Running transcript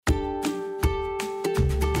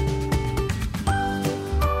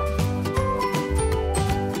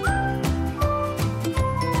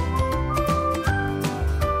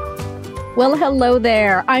Well, hello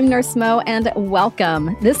there. I'm Nurse Mo, and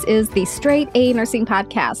welcome. This is the Straight A Nursing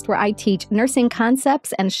Podcast, where I teach nursing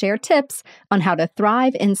concepts and share tips on how to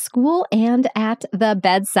thrive in school and at the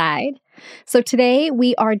bedside. So today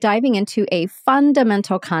we are diving into a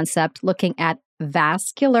fundamental concept looking at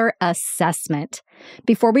vascular assessment.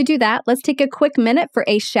 Before we do that, let's take a quick minute for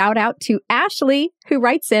a shout out to Ashley, who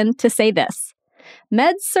writes in to say this.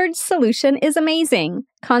 Med-Surg solution is amazing.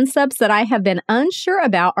 Concepts that I have been unsure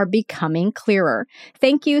about are becoming clearer.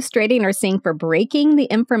 Thank you, Straight A Nursing, for breaking the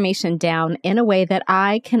information down in a way that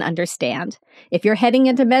I can understand. If you're heading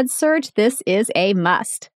into Med-Surg, this is a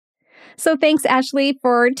must. So thanks, Ashley,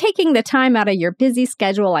 for taking the time out of your busy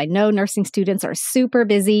schedule. I know nursing students are super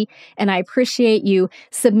busy, and I appreciate you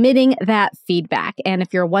submitting that feedback. And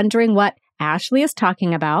if you're wondering what Ashley is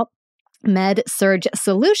talking about, Med-Surg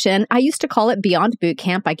solution, I used to call it Beyond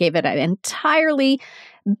Bootcamp. I gave it an entirely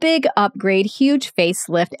big upgrade, huge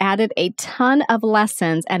facelift, added a ton of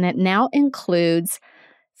lessons, and it now includes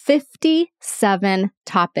 57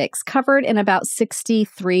 topics covered in about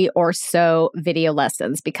 63 or so video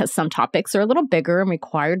lessons because some topics are a little bigger and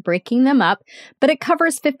required breaking them up, but it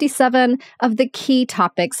covers 57 of the key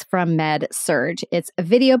topics from Med-Surg. It's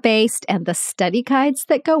video-based, and the study guides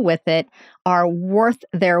that go with it are worth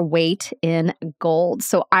their weight in gold.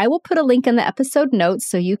 So I will put a link in the episode notes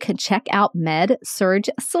so you can check out Med-Surg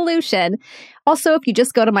Solution. Also, if you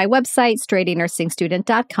just go to my website,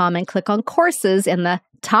 straightanursingstudent.com, and click on courses in the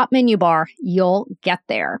top menu bar, you'll get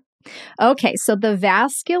there. Okay, so the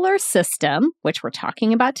vascular system, which we're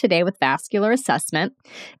talking about today with vascular assessment,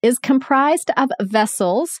 is comprised of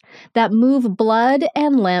vessels that move blood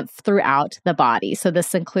and lymph throughout the body. So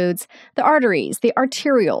this includes the arteries, the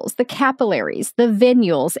arterioles, the capillaries, the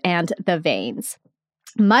venules, and the veins.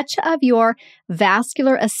 Much of your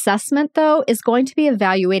vascular assessment, though, is going to be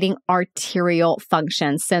evaluating arterial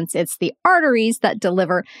function, since it's the arteries that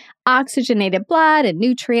deliver oxygenated blood and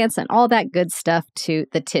nutrients and all that good stuff to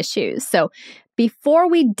the tissues. So before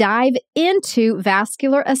we dive into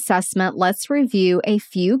vascular assessment, let's review a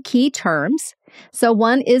few key terms. So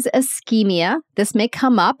one is ischemia. This may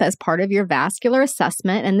come up as part of your vascular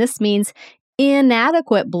assessment, and this means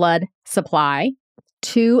inadequate blood supply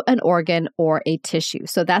to an organ or a tissue.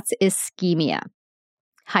 So that's ischemia.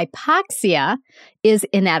 Hypoxia is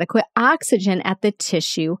inadequate oxygen at the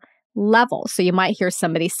tissue level. So you might hear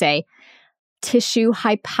somebody say tissue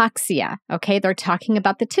hypoxia. Okay, they're talking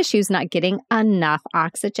about the tissues not getting enough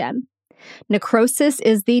oxygen. Necrosis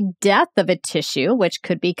is the death of a tissue, which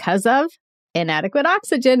could be because of inadequate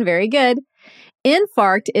oxygen. Very good.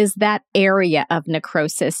 Infarct is that area of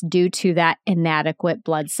necrosis due to that inadequate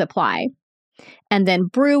blood supply. And then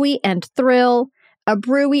bruit and thrill. A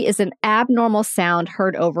bruit is an abnormal sound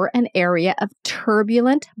heard over an area of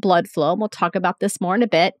turbulent blood flow. We'll talk about this more in a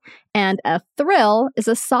bit. And a thrill is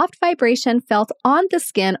a soft vibration felt on the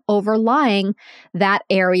skin overlying that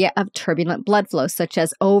area of turbulent blood flow, such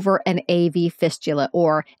as over an AV fistula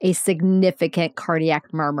or a significant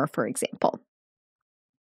cardiac murmur, for example.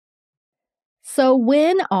 So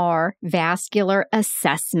when are vascular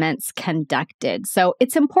assessments conducted? So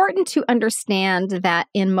it's important to understand that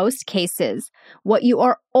in most cases, what you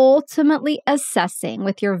are ultimately assessing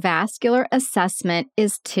with your vascular assessment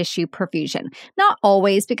is tissue perfusion. Not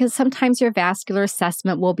always, because sometimes your vascular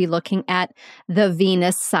assessment will be looking at the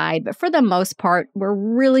venous side, but for the most part, we're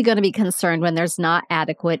really going to be concerned when there's not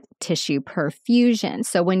adequate tissue perfusion.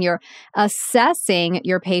 So when you're assessing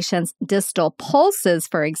your patient's distal pulses,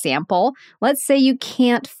 for example, let's say you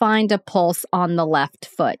can't find a pulse on the left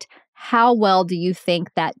foot. How well do you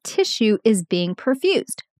think that tissue is being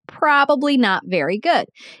perfused? Probably not very good.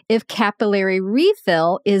 If capillary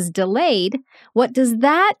refill is delayed, what does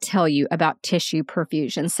that tell you about tissue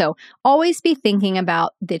perfusion? So always be thinking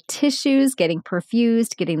about the tissues getting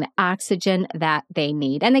perfused, getting the oxygen that they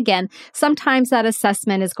need. And again, sometimes that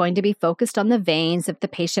assessment is going to be focused on the veins if the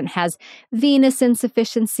patient has venous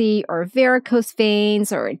insufficiency or varicose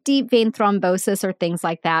veins or a deep vein thrombosis or things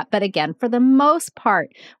like that. But again, for the most part,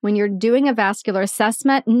 when you're doing a vascular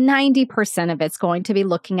assessment, 90% of it's going to be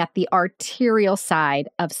looking at the arterial side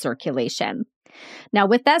of circulation. Now,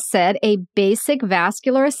 with that said, a basic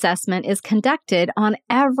vascular assessment is conducted on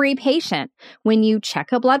every patient when you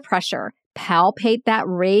check a blood pressure, palpate that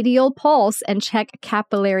radial pulse, and check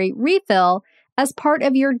capillary refill as part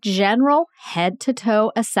of your general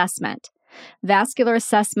head-to-toe assessment. Vascular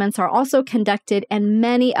assessments are also conducted in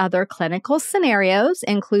many other clinical scenarios,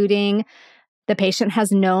 including the patient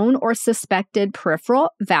has known or suspected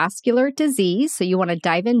peripheral vascular disease, so you want to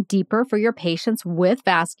dive in deeper for your patients with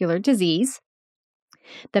vascular disease.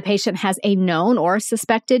 The patient has a known or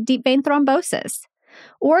suspected deep vein thrombosis.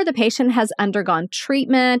 or the patient has undergone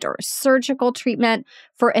treatment or surgical treatment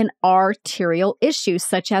for an arterial issue,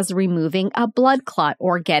 such as removing a blood clot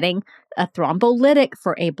or getting a thrombolytic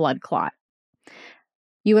for a blood clot.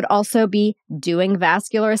 You would also be doing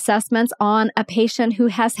vascular assessments on a patient who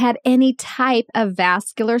has had any type of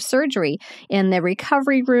vascular surgery. In the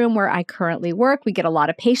recovery room where I currently work, we get a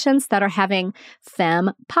lot of patients that are having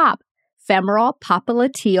FEMPOP, femoral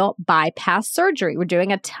popliteal bypass surgery. We're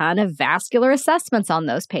doing a ton of vascular assessments on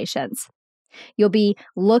those patients. You'll be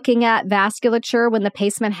looking at vasculature when the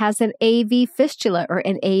patient has an AV fistula or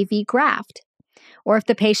an AV graft, or if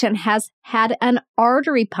the patient has had an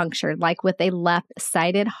artery punctured, like with a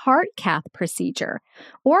left-sided heart cath procedure,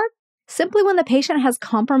 or simply when the patient has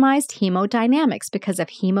compromised hemodynamics, because if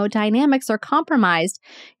hemodynamics are compromised,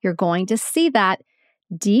 you're going to see that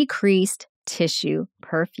decreased tissue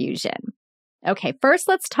perfusion. Okay, first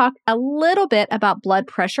let's talk a little bit about blood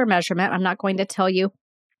pressure measurement. I'm not going to tell you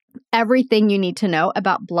everything you need to know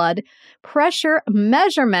about blood pressure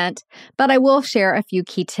measurement, but I will share a few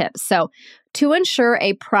key tips. So, to ensure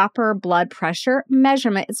a proper blood pressure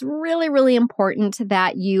measurement, it's really, really important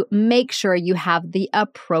that you make sure you have the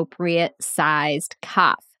appropriate sized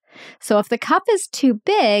cuff. So, if the cuff is too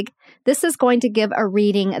big, this is going to give a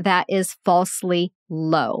reading that is falsely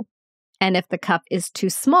low. And if the cuff is too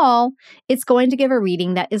small, it's going to give a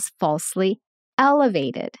reading that is falsely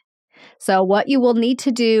elevated. So what you will need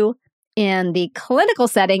to do in the clinical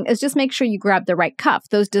setting is just make sure you grab the right cuff.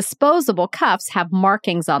 Those disposable cuffs have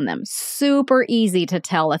markings on them. Super easy to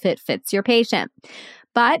tell if it fits your patient.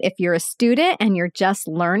 But if you're a student and you're just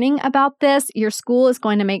learning about this, your school is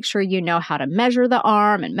going to make sure you know how to measure the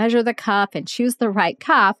arm and measure the cuff and choose the right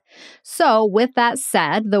cuff. So with that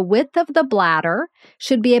said, the width of the bladder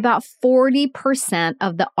should be about 40%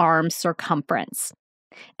 of the arm circumference.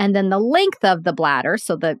 And then the length of the bladder,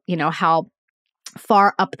 so how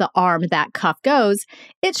far up the arm that cuff goes,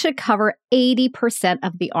 it should cover 80%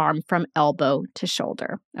 of the arm from elbow to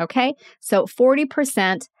shoulder. Okay, so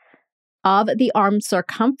 40% of the arm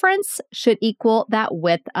circumference should equal that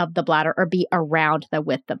width of the bladder or be around the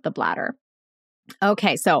width of the bladder.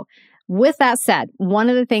 Okay, so with that said, one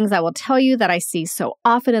of the things I will tell you that I see so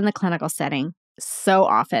often in the clinical setting,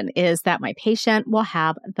 is that my patient will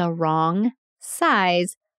have the wrong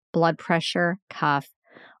size blood pressure cuff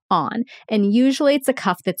on. And usually it's a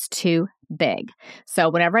cuff that's too big. So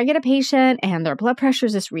whenever I get a patient and their blood pressure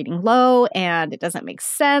is just reading low and it doesn't make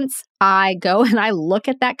sense, I go and I look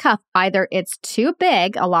at that cuff. Either it's too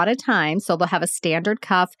big a lot of times, so they'll have a standard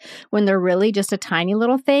cuff when they're really just a tiny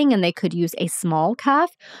little thing and they could use a small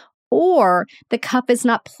cuff, or the cuff is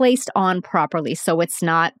not placed on properly, so it's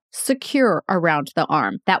not secure around the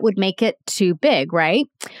arm. That would make it too big, right?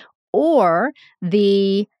 Or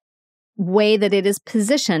the way that it is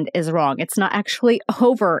positioned is wrong. It's not actually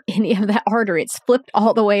over any of that artery. It's flipped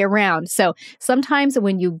all the way around. So sometimes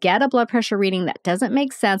when you get a blood pressure reading that doesn't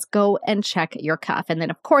make sense, go and check your cuff. And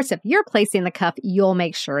then, of course, if you're placing the cuff, you'll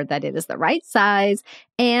make sure that it is the right size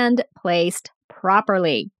and placed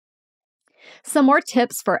properly. Some more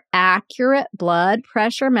tips for accurate blood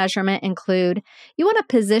pressure measurement include you want to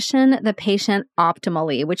position the patient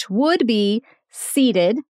optimally, which would be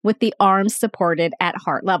seated with the arms supported at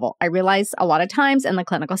heart level. I realize a lot of times in the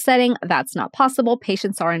clinical setting, that's not possible.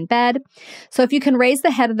 Patients are in bed. So if you can raise the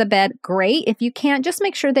head of the bed, great. If you can't, just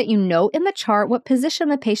make sure that you note in the chart what position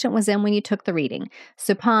the patient was in when you took the reading.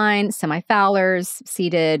 Supine, semi-Fowlers,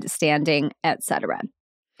 seated, standing, etc.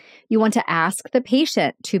 You want to ask the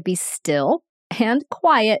patient to be still and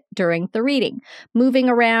quiet during the reading. Moving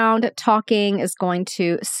around, talking is going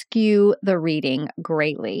to skew the reading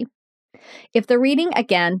greatly. If the reading,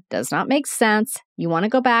 again, does not make sense, you want to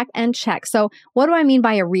go back and check. So what do I mean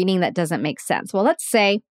by a reading that doesn't make sense? Well, let's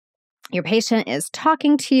say your patient is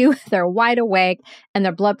talking to you, they're wide awake, and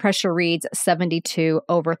their blood pressure reads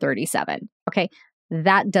 72/37. Okay,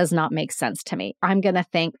 that does not make sense to me. I'm going to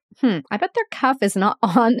think, I bet their cuff is not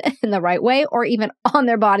on in the right way or even on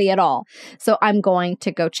their body at all. So I'm going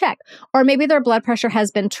to go check. Or maybe their blood pressure has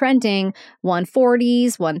been trending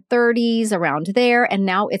 140s, 130s, around there, and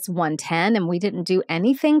now it's 110 and we didn't do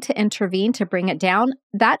anything to intervene to bring it down.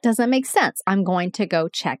 That doesn't make sense. I'm going to go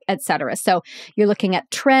check, etc. So you're looking at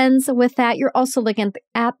trends with that. You're also looking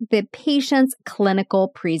at the patient's clinical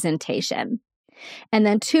presentation. And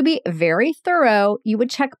then to be very thorough, you would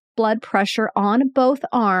check blood pressure on both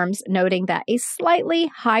arms, noting that a slightly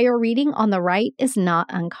higher reading on the right is not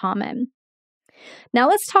uncommon. Now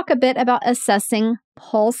let's talk a bit about assessing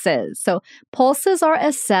pulses. So pulses are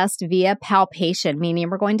assessed via palpation, meaning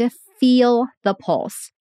we're going to feel the pulse.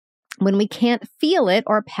 When we can't feel it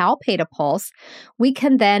or palpate a pulse, we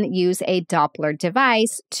can then use a Doppler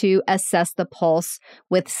device to assess the pulse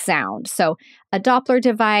with sound. So a Doppler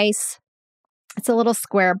device, it's a little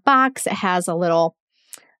square box. It has a little,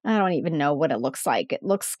 I don't even know what it looks like. It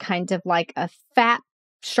looks kind of like a fat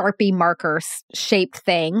Sharpie marker shaped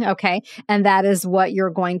thing, okay? And that is what you're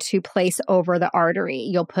going to place over the artery.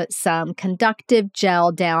 You'll put some conductive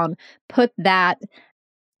gel down, put that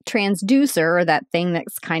transducer, or that thing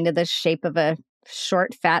that's kind of the shape of a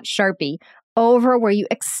short, fat Sharpie, over where you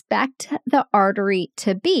expect the artery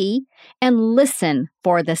to be, and listen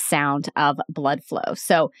for the sound of blood flow.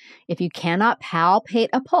 So if you cannot palpate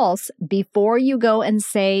a pulse, before you go and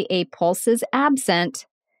say a pulse is absent,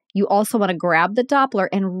 you also want to grab the Doppler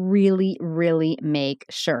and really, really make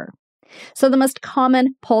sure. So the most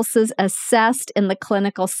common pulses assessed in the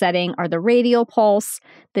clinical setting are the radial pulse,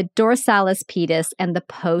 the dorsalis pedis, and the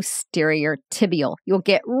posterior tibial. You'll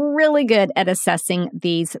get really good at assessing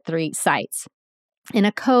these three sites. In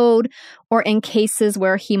a code or in cases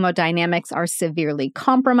where hemodynamics are severely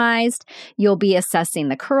compromised, you'll be assessing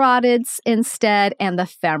the carotids instead and the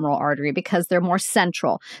femoral artery because they're more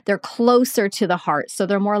central. They're closer to the heart, so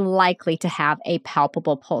they're more likely to have a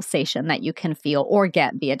palpable pulsation that you can feel or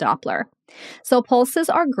get via Doppler. So pulses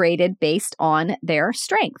are graded based on their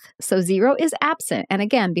strength. So 0 is absent. And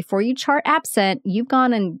again, before you chart absent, you've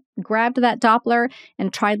gone and grabbed that Doppler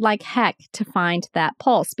and tried like heck to find that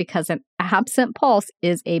pulse because an absent pulse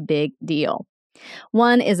is a big deal.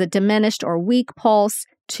 1 is a diminished or weak pulse.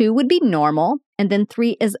 2 would be normal. And then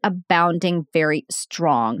 3 is a bounding, very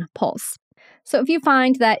strong pulse. So if you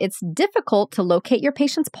find that it's difficult to locate your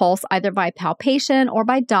patient's pulse either by palpation or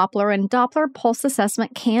by Doppler, and Doppler pulse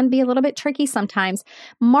assessment can be a little bit tricky sometimes,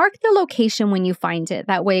 mark the location when you find it.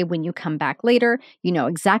 That way, when you come back later, you know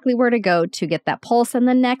exactly where to go to get that pulse, and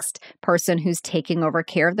the next person who's taking over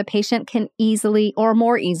care of the patient can easily or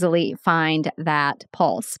more easily find that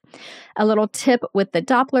pulse. A little tip with the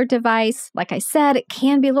Doppler device, like I said, it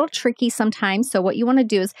can be a little tricky sometimes. So what you want to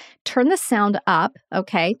do is turn the sound up,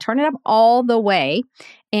 okay? Turn it up all the way.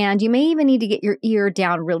 And you may even need to get your ear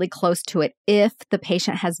down really close to it if the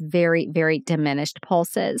patient has very, very diminished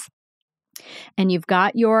pulses. And you've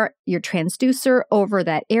got your transducer over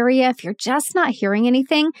that area. If you're just not hearing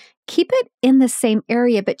anything, keep it in the same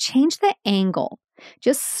area, but change the angle.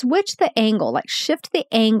 Just switch the angle, like shift the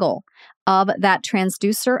angle of that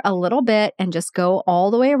transducer a little bit and just go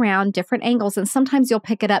all the way around different angles. And sometimes you'll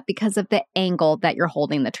pick it up because of the angle that you're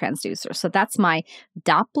holding the transducer. So that's my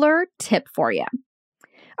Doppler tip for you.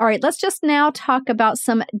 All right, let's just now talk about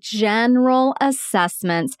some general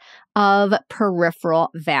assessments of peripheral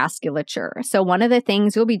vasculature. So one of the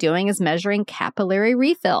things you'll be doing is measuring capillary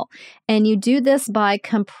refill. And you do this by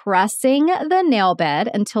compressing the nail bed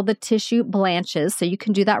until the tissue blanches. So you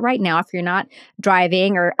can do that right now if you're not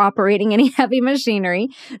driving or operating any heavy machinery.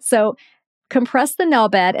 So compress the nail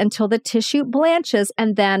bed until the tissue blanches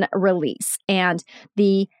and then release. And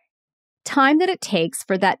the time that it takes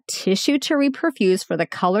for that tissue to reperfuse, for the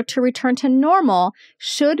color to return to normal,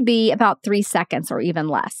 should be about 3 seconds or even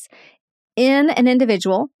less. In an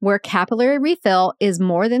individual where capillary refill is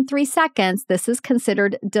more than 3 seconds, this is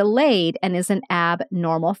considered delayed and is an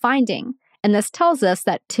abnormal finding. And this tells us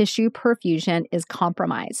that tissue perfusion is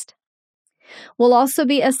compromised. We'll also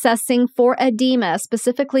be assessing for edema,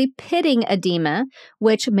 specifically pitting edema,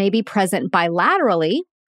 which may be present bilaterally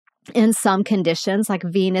in some conditions like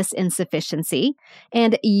venous insufficiency,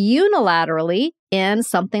 and unilaterally in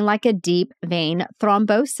something like a deep vein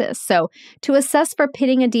thrombosis. So to assess for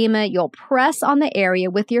pitting edema, you'll press on the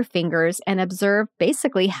area with your fingers and observe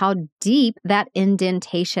basically how deep that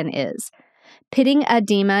indentation is. Pitting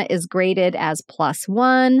edema is graded as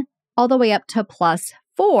 +1 all the way up to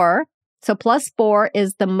 +4. So +4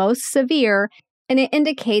 is the most severe, and it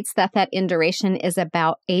indicates that that induration is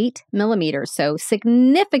about 8 millimeters, so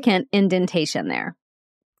significant indentation there.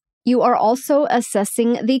 You are also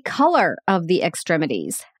assessing the color of the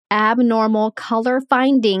extremities. Abnormal color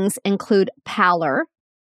findings include pallor,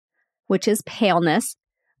 which is paleness,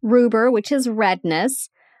 rubor, which is redness,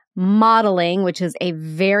 mottling, which is a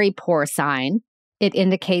very poor sign. It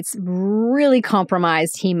indicates really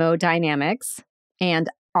compromised hemodynamics, and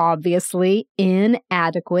obviously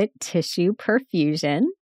inadequate tissue perfusion.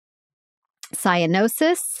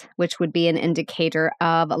 Cyanosis, which would be an indicator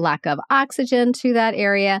of lack of oxygen to that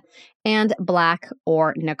area, and black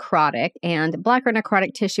or necrotic. And black or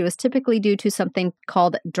necrotic tissue is typically due to something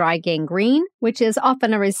called dry gangrene, which is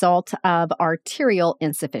often a result of arterial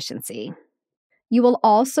insufficiency. You will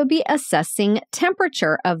also be assessing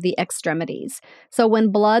temperature of the extremities. So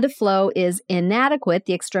when blood flow is inadequate,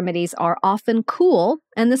 the extremities are often cool,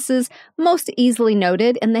 and this is most easily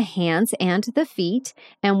noted in the hands and the feet.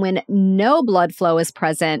 And when no blood flow is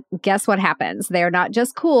present, guess what happens? They're not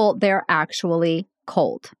just cool, they're actually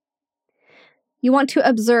cold. You want to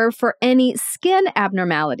observe for any skin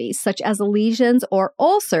abnormalities, such as lesions or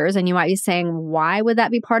ulcers, and you might be saying, why would that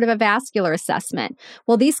be part of a vascular assessment?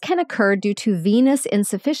 Well, these can occur due to venous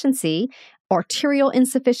insufficiency, arterial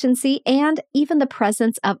insufficiency, and even the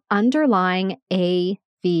presence of underlying AVMs.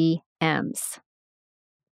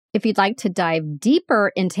 If you'd like to dive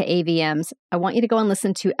deeper into AVMs, I want you to go and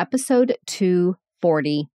listen to episode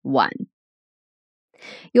 241.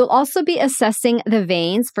 You'll also be assessing the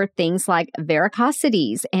veins for things like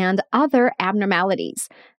varicosities and other abnormalities.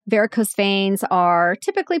 Varicose veins are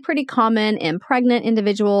typically pretty common in pregnant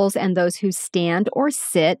individuals and those who stand or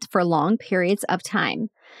sit for long periods of time.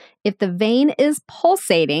 If the vein is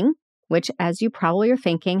pulsating, which as you probably are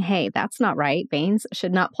thinking, hey, that's not right, veins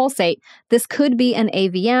should not pulsate, this could be an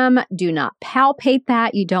AVM. Do not palpate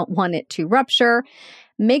that. You don't want it to rupture.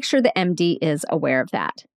 Make sure the MD is aware of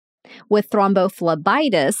that. With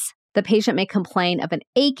thrombophlebitis, the patient may complain of an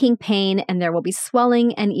aching pain, and there will be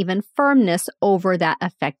swelling and even firmness over that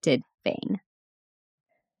affected vein.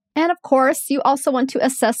 And of course, you also want to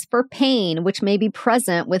assess for pain, which may be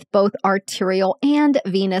present with both arterial and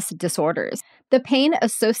venous disorders. The pain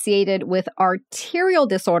associated with arterial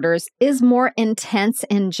disorders is more intense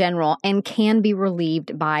in general and can be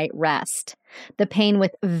relieved by rest. The pain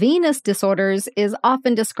with venous disorders is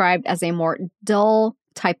often described as a more dull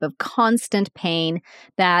type of constant pain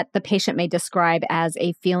that the patient may describe as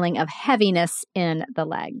a feeling of heaviness in the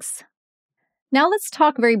legs. Now let's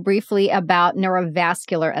talk very briefly about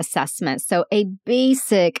neurovascular assessment. So a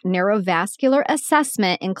basic neurovascular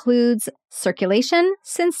assessment includes circulation,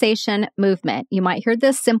 sensation, movement. You might hear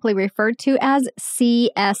this simply referred to as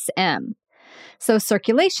CSM. So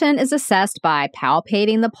circulation is assessed by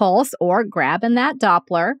palpating the pulse or grabbing that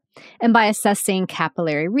Doppler, and by assessing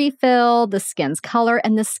capillary refill, the skin's color,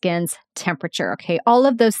 and the skin's temperature. Okay, all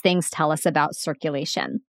of those things tell us about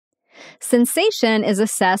circulation. Sensation is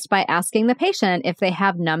assessed by asking the patient if they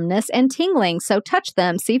have numbness and tingling. So touch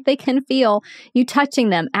them, see if they can feel you touching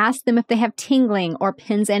them. Ask them if they have tingling or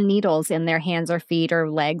pins and needles in their hands or feet or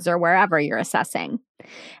legs or wherever you're assessing.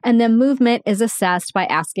 And then movement is assessed by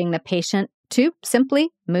asking the patient to simply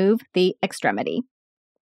move the extremity.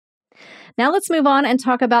 Now let's move on and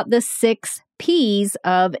talk about the 6 P's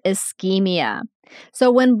of ischemia.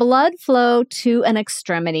 So when blood flow to an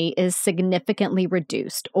extremity is significantly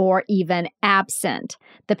reduced or even absent,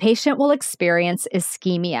 the patient will experience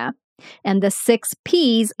ischemia. And the 6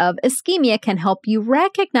 P's of ischemia can help you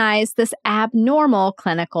recognize this abnormal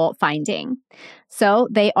clinical finding. So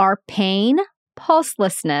they are pain,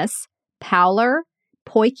 pulselessness, pallor,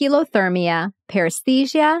 poikilothermia,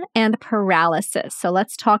 paresthesia, and paralysis. So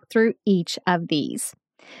let's talk through each of these.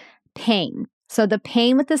 Pain. So the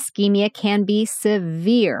pain with ischemia can be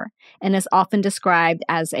severe and is often described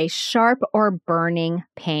as a sharp or burning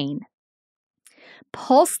pain.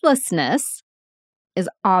 Pulselessness is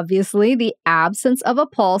obviously the absence of a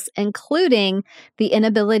pulse, including the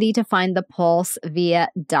inability to find the pulse via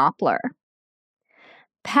Doppler.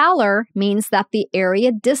 Pallor means that the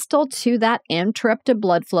area distal to that interrupted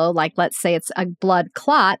blood flow, like let's say it's a blood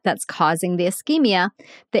clot that's causing the ischemia,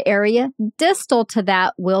 the area distal to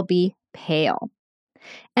that will be pale.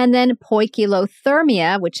 And then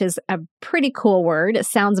poikilothermia, which is a pretty cool word. It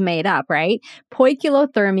sounds made up, right?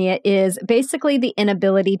 Poikilothermia is basically the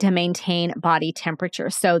inability to maintain body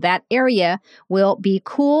temperature. So that area will be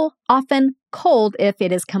cool, often cold if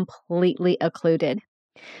it is completely occluded.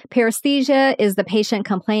 Paresthesia is the patient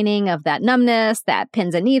complaining of that numbness, that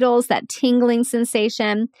pins and needles, that tingling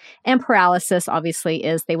sensation. And paralysis, obviously,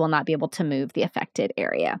 is they will not be able to move the affected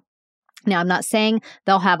area. Now, I'm not saying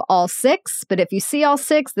they'll have all 6, but if you see all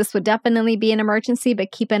 6, this would definitely be an emergency,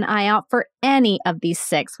 but keep an eye out for any of these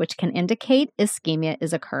 6, which can indicate ischemia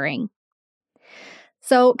is occurring.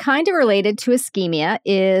 So kind of related to ischemia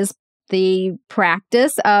is the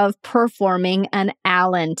practice of performing an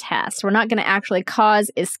Allen test. We're not going to actually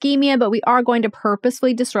cause ischemia, but we are going to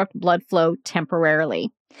purposefully disrupt blood flow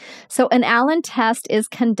temporarily. So an Allen test is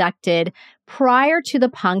conducted prior to the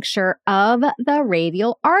puncture of the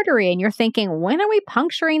radial artery. And you're thinking, when are we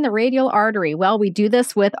puncturing the radial artery? Well, we do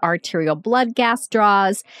this with arterial blood gas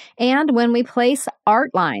draws and when we place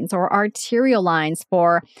art lines or arterial lines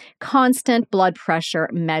for constant blood pressure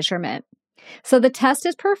measurement. So the test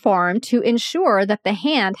is performed to ensure that the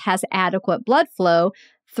hand has adequate blood flow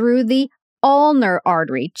through the ulnar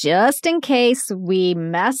artery, just in case we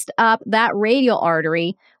messed up that radial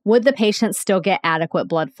artery, would the patient still get adequate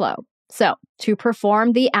blood flow? So, to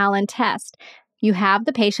perform the Allen test, you have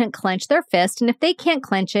the patient clench their fist, and if they can't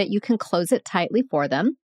clench it, you can close it tightly for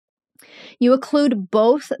them. You occlude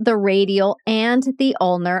both the radial and the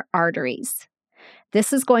ulnar arteries.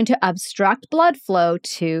 This is going to obstruct blood flow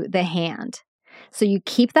to the hand. So you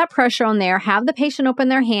keep that pressure on there, have the patient open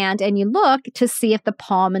their hand, and you look to see if the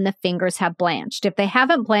palm and the fingers have blanched. If they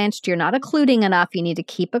haven't blanched, you're not occluding enough. You need to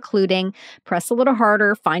keep occluding, press a little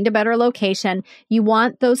harder, find a better location. You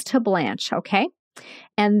want those to blanch, okay?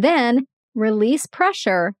 And then release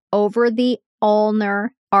pressure over the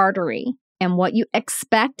ulnar artery. And what you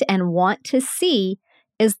expect and want to see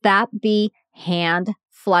is that the hand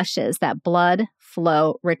flushes, that blood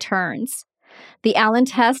flow returns. The Allen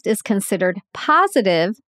test is considered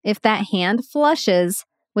positive if that hand flushes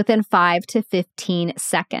within 5 to 15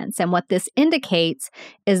 seconds. And what this indicates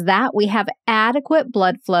is that we have adequate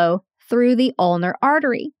blood flow through the ulnar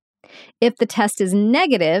artery. If the test is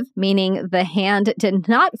negative, meaning the hand did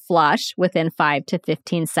not flush within 5 to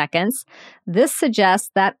 15 seconds, this suggests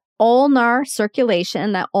that ulnar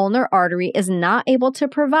circulation, that ulnar artery, is not able to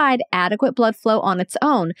provide adequate blood flow on its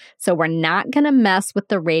own. So we're not going to mess with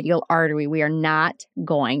the radial artery. We are not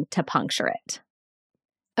going to puncture it.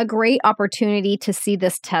 A great opportunity to see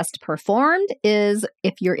this test performed is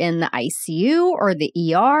if you're in the ICU or the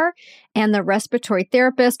ER and the respiratory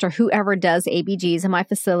therapist or whoever does ABGs in my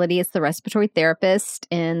facility, it's the respiratory therapist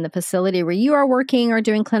in the facility where you are working or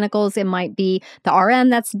doing clinicals. It might be the RN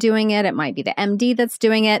that's doing it. It might be the MD that's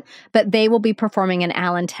doing it, but they will be performing an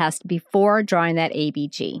Allen test before drawing that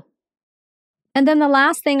ABG. And then the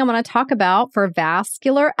last thing I'm going to talk about for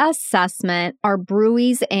vascular assessment are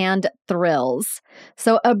bruits and thrills.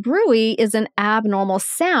 So a bruit is an abnormal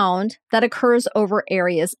sound that occurs over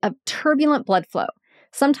areas of turbulent blood flow.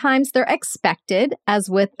 Sometimes they're expected, as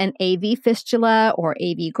with an AV fistula or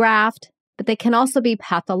AV graft, but they can also be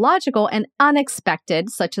pathological and unexpected,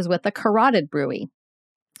 such as with a carotid bruit.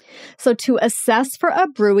 So to assess for a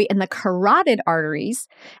bruit in the carotid arteries,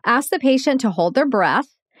 ask the patient to hold their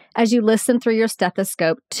breath as you listen through your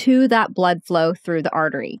stethoscope to that blood flow through the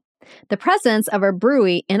artery. The presence of a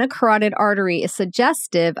bruit in a carotid artery is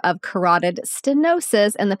suggestive of carotid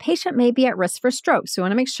stenosis, and the patient may be at risk for stroke. So you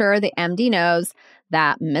want to make sure the MD knows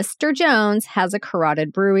that Mr. Jones has a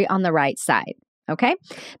carotid bruit on the right side. Okay.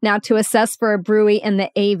 Now, to assess for a bruit in the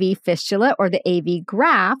AV fistula or the AV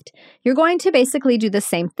graft, you're going to basically do the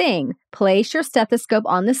same thing. Place your stethoscope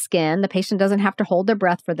on the skin. The patient doesn't have to hold their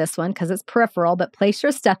breath for this one because it's peripheral, but place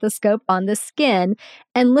your stethoscope on the skin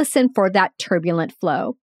and listen for that turbulent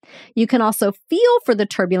flow. You can also feel for the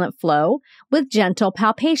turbulent flow with gentle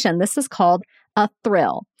palpation. This is called a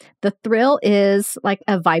thrill. The thrill is like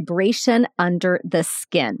a vibration under the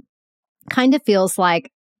skin. Kind of feels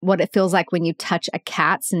like what it feels like when you touch a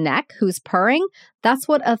cat's neck who's purring. That's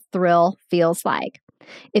what a thrill feels like.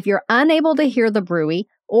 If you're unable to hear the bruit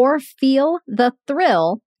or feel the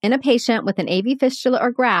thrill in a patient with an AV fistula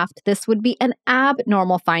or graft, this would be an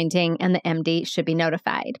abnormal finding and the MD should be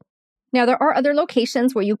notified. Now, there are other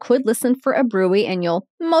locations where you could listen for a bruit, and you'll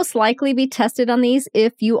most likely be tested on these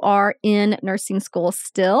if you are in nursing school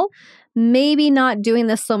still. Maybe not doing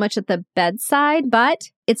this so much at the bedside, but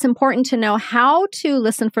it's important to know how to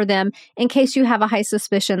listen for them in case you have a high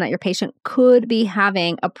suspicion that your patient could be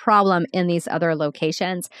having a problem in these other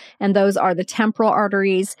locations. And those are the temporal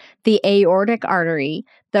arteries, the aortic artery,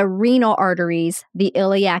 the renal arteries, the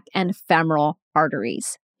iliac and femoral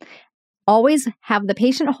arteries. Always have the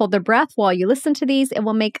patient hold their breath while you listen to these. It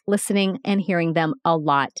will make listening and hearing them a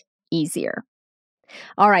lot easier.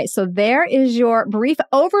 All right, so there is your brief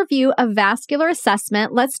overview of vascular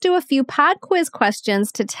assessment. Let's do a few pod quiz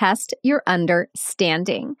questions to test your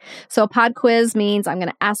understanding. So a pod quiz means I'm going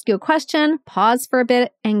to ask you a question, pause for a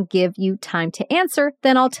bit, and give you time to answer.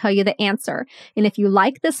 Then I'll tell you the answer. And if you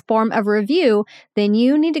like this form of review, then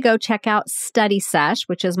you need to go check out Study Sesh,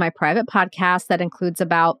 which is my private podcast that includes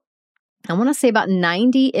about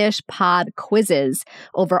 90-ish pod quizzes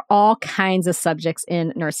over all kinds of subjects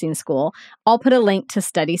in nursing school. I'll put a link to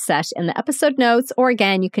Study Sesh in the episode notes, or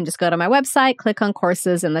again, you can just go to my website, click on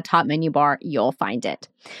courses in the top menu bar, you'll find it.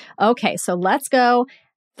 Okay, so let's go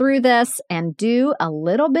through this and do a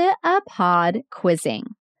little bit of pod quizzing.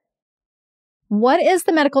 What is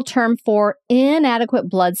the medical term for inadequate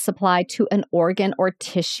blood supply to an organ or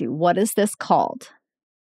tissue? What is this called?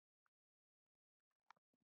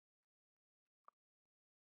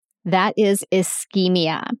 That is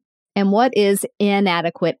ischemia. And what is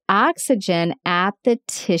inadequate oxygen at the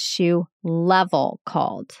tissue level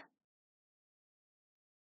called?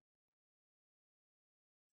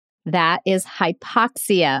 That is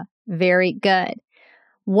hypoxia. Very good.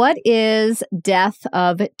 What is death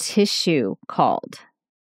of tissue called?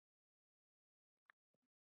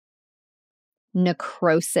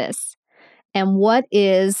 Necrosis. And what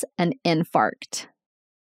is an infarct?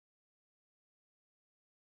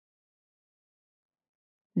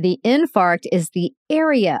 The infarct is the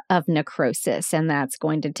area of necrosis, and that's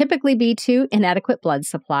going to typically be to inadequate blood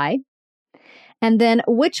supply. And then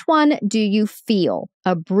which one do you feel,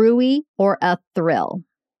 a bruit or a thrill?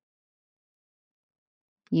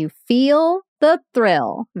 You feel the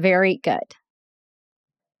thrill. Very good.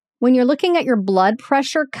 When you're looking at your blood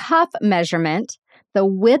pressure cuff measurement, the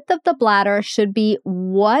width of the bladder should be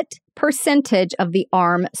what percentage of the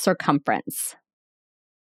arm circumference?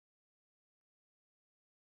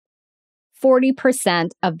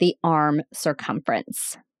 40% of the arm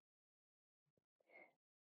circumference.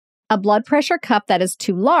 A blood pressure cuff that is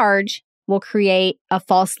too large will create a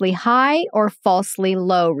falsely high or falsely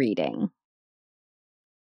low reading.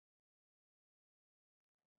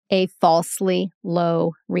 A falsely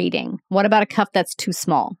low reading. What about a cuff that's too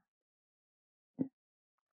small?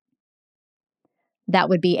 That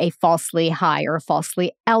would be a falsely high or a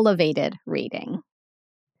falsely elevated reading.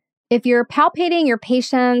 If you're palpating your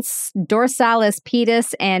patient's dorsalis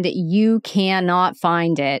pedis and you cannot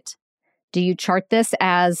find it, do you chart this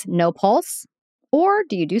as no pulse or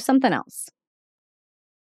do you do something else?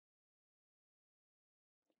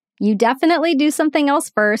 You definitely do something else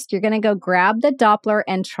first. You're going to go grab the Doppler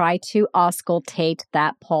and try to auscultate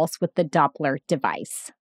that pulse with the Doppler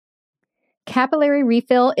device. Capillary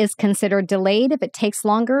refill is considered delayed if it takes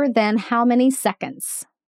longer than how many seconds?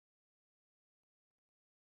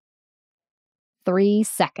 3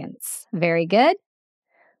 seconds. Very good.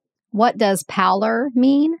 What does pallor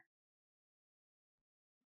mean?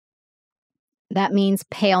 That means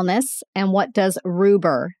paleness. And what does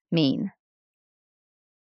rubor mean?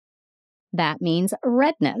 That means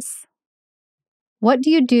redness. What do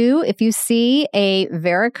you do if you see a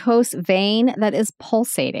varicose vein that is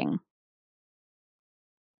pulsating?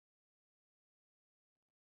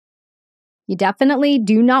 You definitely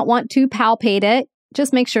do not want to palpate it.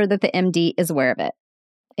 Just make sure that the MD is aware of it.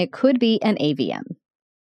 It could be an AVM.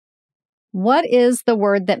 What is the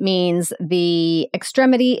word that means the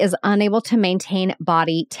extremity is unable to maintain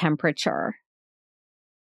body temperature?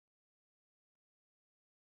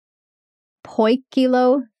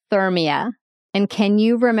 Poikilothermia. And can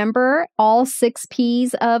you remember all 6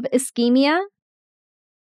 P's of ischemia?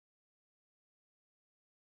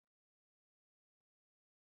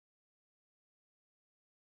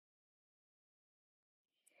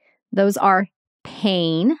 Those are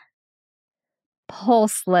pain,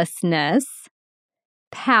 pulselessness,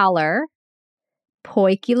 pallor,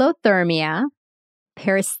 poikilothermia,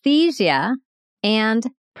 paresthesia, and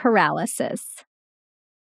paralysis.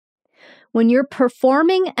 When you're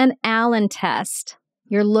performing an Allen test,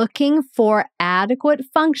 you're looking for adequate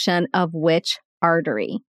function of which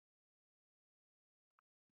artery?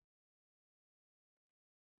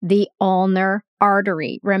 The ulnar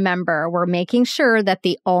artery. Remember, we're making sure that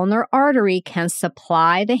the ulnar artery can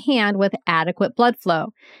supply the hand with adequate blood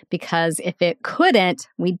flow, because if it couldn't,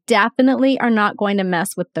 we definitely are not going to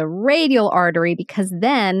mess with the radial artery, because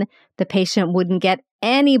then the patient wouldn't get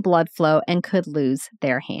any blood flow and could lose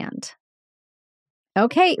their hand.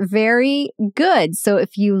 Okay, very good. So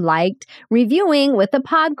if you liked reviewing with a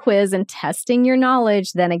pod quiz and testing your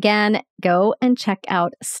knowledge, then again, go and check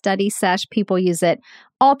out Study Sesh. People use it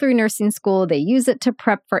all through nursing school. They use it to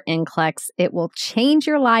prep for NCLEX. It will change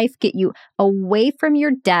your life, get you away from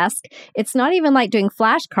your desk. It's not even like doing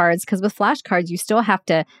flashcards, because with flashcards, you still have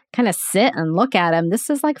to kind of sit and look at them. This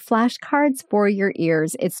is like flashcards for your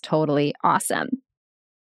ears. It's totally awesome.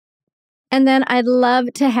 And then I'd love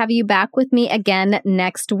to have you back with me again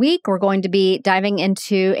next week. We're going to be diving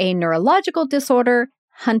into a neurological disorder,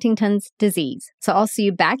 Huntington's disease. So I'll see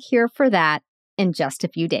you back here for that in just a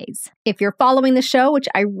few days. If you're following the show, which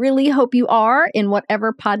I really hope you are, in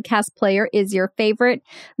whatever podcast player is your favorite,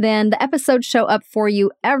 then the episodes show up for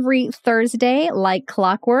you every Thursday like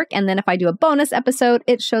clockwork. And then if I do a bonus episode,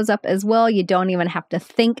 it shows up as well. You don't even have to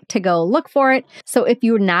think to go look for it. So if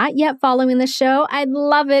you're not yet following the show, I'd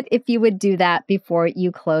love it if you would do that before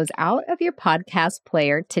you close out of your podcast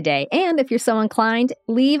player today. And if you're so inclined,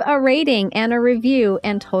 leave a rating and a review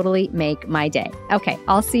and totally make my day. Okay,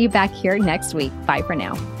 I'll see you back here next week. Bye for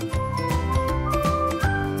now.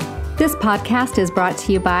 This podcast is brought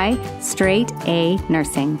to you by Straight A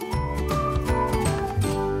Nursing.